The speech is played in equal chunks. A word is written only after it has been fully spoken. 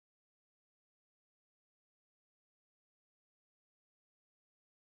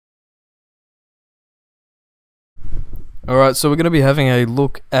Alright, so we're going to be having a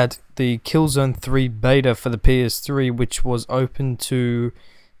look at the Killzone 3 beta for the PS3, which was open to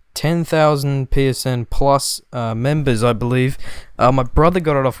 10,000 PSN plus members, I believe. My brother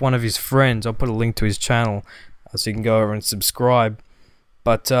got it off one of his friends. I'll put a link to his channel so you can go over and subscribe.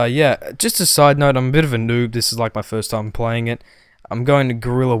 But yeah, just a side note, I'm a bit of a noob. This is like my first time playing it. I'm going to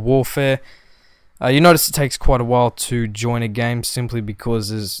guerrilla warfare. You notice it takes quite a while to join a game simply because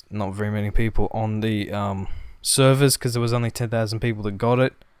there's not very many people on the servers, because there was only 10,000 people that got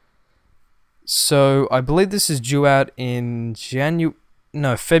it. So I believe this is due out in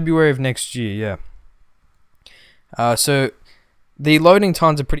February of next year. Yeah. So the loading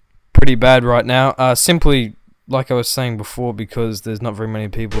times are pretty bad right now. Simply like I was saying before, because there's not very many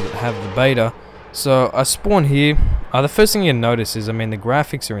people that have the beta. So I spawn here. The first thing you notice is, I mean, the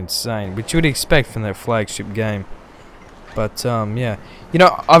graphics are insane, which you would expect from their flagship game. But yeah, you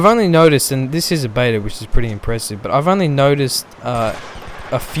know, I've only noticed, and this is a beta, which is pretty impressive, but I've only noticed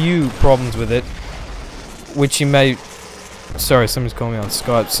a few problems with it, which you may, sorry, someone's calling me on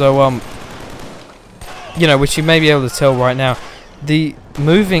Skype. So you know, which you may be able to tell right now, the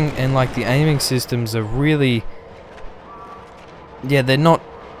moving and like the aiming systems are really, yeah, they're not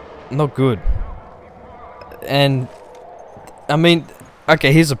good. And I mean,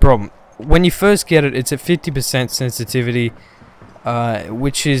 okay, here's the problem. When you first get it, it's at 50% sensitivity,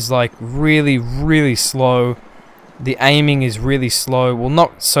 which is like really slow. The aiming is really slow. Well,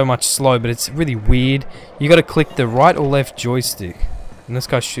 not so much slow, but it's really weird. You got to click the right or left joystick. And this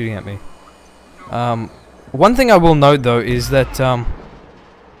guy's shooting at me. One thing I will note though is that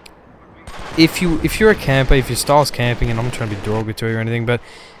if you're a camper, if your style's camping, and I'm not trying to be derogatory or anything, but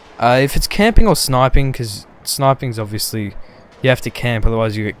if it's camping or sniping, because sniping's obviously, you have to camp,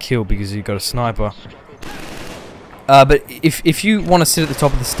 otherwise you get killed because you've got a sniper. But if you want to sit at the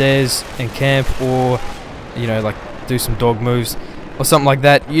top of the stairs and camp, or you know, like do some dog moves or something like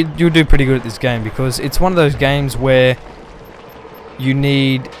that, you'll do pretty good at this game, because it's one of those games where you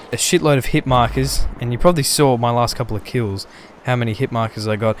need a shitload of hit markers, and you probably saw my last couple of kills how many hit markers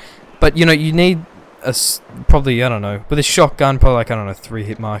I got. But you know, you need probably, I don't know, with a shotgun, probably like, I don't know, 3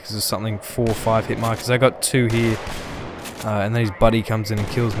 hit markers or something, 4 or 5 hit markers. I got 2 here. And then his buddy comes in and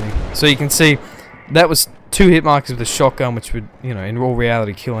kills me. So you can see that was 2 hit markers with a shotgun, which would, you know, in all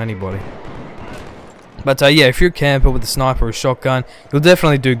reality kill anybody. But yeah, if you're a camper with a sniper or a shotgun, you'll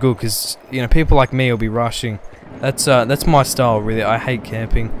definitely do good, because you know, people like me will be rushing. That's my style, really. I hate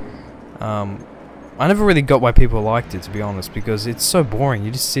camping. I never really got why people liked it, to be honest, because it's so boring. You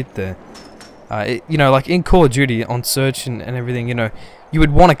just sit there. You know, like in Call of Duty on search and everything, you know, you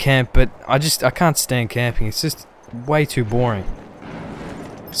would want to camp, but I can't stand camping. It's just way too boring.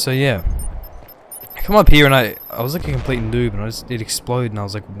 So yeah, I come up here and I was like a complete noob, and it exploded, and I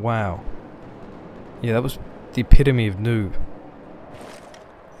was like, wow. Yeah, that was the epitome of noob.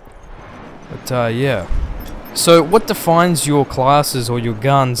 But yeah, so what defines your classes or your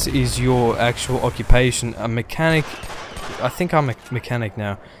guns is your actual occupation. A mechanic, I think I'm a mechanic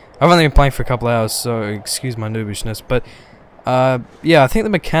now. I've only been playing for a couple hours, so excuse my noobishness. But yeah, I think the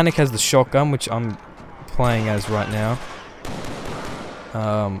mechanic has the shotgun, which I'm playing as right now.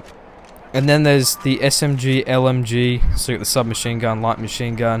 And then there's the SMG, LMG, so you got the submachine gun, light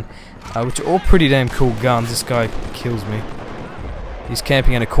machine gun, which are all pretty damn cool guns. This guy kills me. He's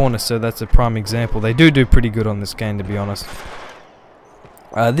camping in a corner, so that's a prime example. They do pretty good on this game, to be honest.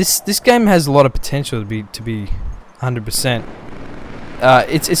 This game has a lot of potential to be 100%.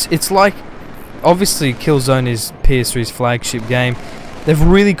 It's like, obviously Killzone is PS3's flagship game. They've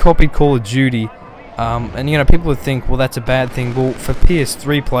really copied Call of Duty. And you know, people would think, well, that's a bad thing. Well, for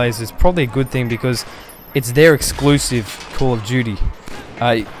PS3 players, it's probably a good thing, because it's their exclusive Call of Duty.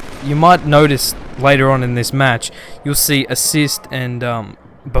 You might notice later on in this match, you'll see assist, and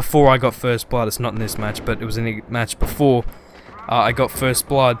before I got first blood, it's not in this match, but it was in a match before I got first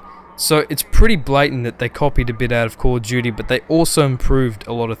blood. So it's pretty blatant that they copied a bit out of Call of Duty, but they also improved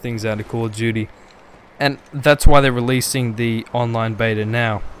a lot of things out of Call of Duty. And that's why they're releasing the online beta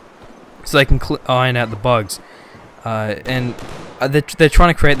now, so they can iron out the bugs. And they're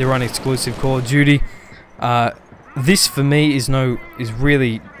trying to create their own exclusive Call of Duty. This for me is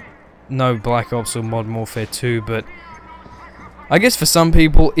really no Black Ops or Modern Warfare 2, but I guess for some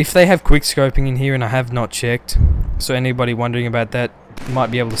people, if they have quick scoping in here, and I have not checked, so anybody wondering about that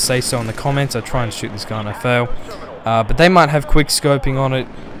might be able to say so in the comments. I try and shoot this guy and I fail, but they might have quick scoping on it.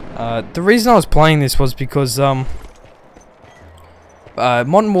 The reason I was playing this was because Modern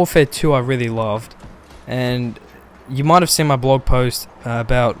Warfare 2 I really loved, and you might have seen my blog post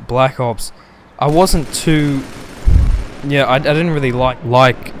about Black Ops. I wasn't too yeah, I didn't really like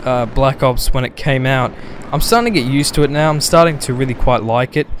Black Ops when it came out. I'm starting to get used to it now. I'm starting to really quite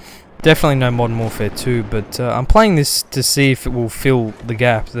like it. Definitely no Modern Warfare 2, but I'm playing this to see if it will fill the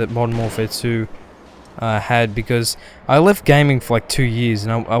gap that Modern Warfare 2 had, because I left gaming for like 2 years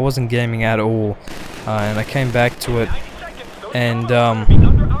and I wasn't gaming at all, and I came back to it, and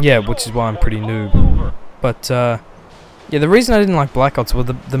yeah, which is why I'm pretty noob. But yeah, the reason I didn't like Black Ops was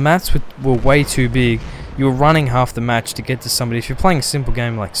the maps were way too big. You were running half the match to get to somebody. If you're playing a simple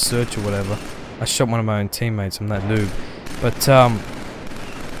game like Search or whatever, I shot one of my own teammates, I'm that noob. But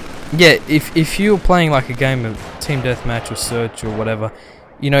yeah, if you're playing like a game of Team Deathmatch or Search or whatever,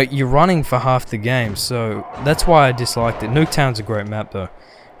 you know, you're running for half the game, so that's why I disliked it. Nuketown's a great map though.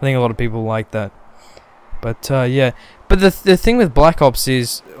 I think a lot of people like that. But yeah, but the thing with Black Ops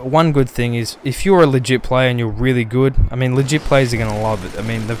is, one good thing is, if you're a legit player and you're really good, I mean, legit players are going to love it. I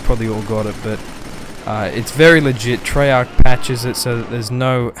mean, they've probably all got it, but it's very legit. Treyarch patches it so that there's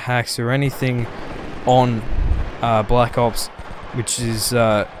no hacks or anything on Black Ops, which is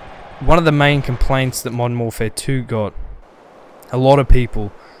one of the main complaints that Modern Warfare 2 got. A lot of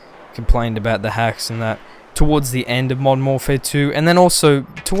people complained about the hacks and that towards the end of Modern Warfare 2, and then also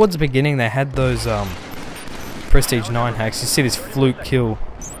towards the beginning they had those Prestige 9 hacks. You see this fluke kill.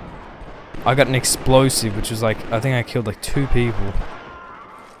 I got an explosive, which was like, I think I killed like 2 people.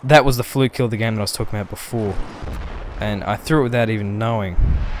 That was the fluke kill of the game that I was talking about before, and I threw it without even knowing.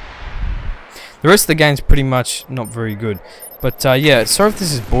 The rest of the game's pretty much not very good. But yeah, sorry if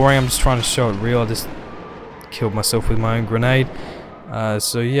this is boring, I'm just trying to show it real. I just killed myself with my own grenade.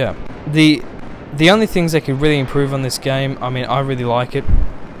 So yeah, the only things they could really improve on this game, I mean, I really like it,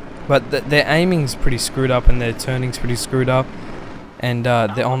 but their aiming's pretty screwed up and their turning's pretty screwed up, and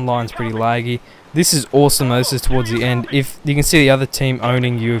their online's pretty laggy. This is awesome though. This is towards the end. If you can see the other team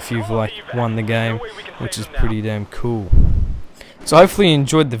owning you if you've like won the game, which is pretty damn cool. So hopefully you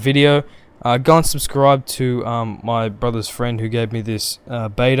enjoyed the video. Go and subscribe to my brother's friend who gave me this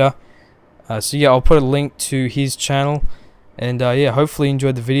beta. So yeah, I'll put a link to his channel, and yeah, hopefully you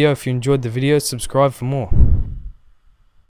enjoyed the video. If you enjoyed the video, subscribe for more.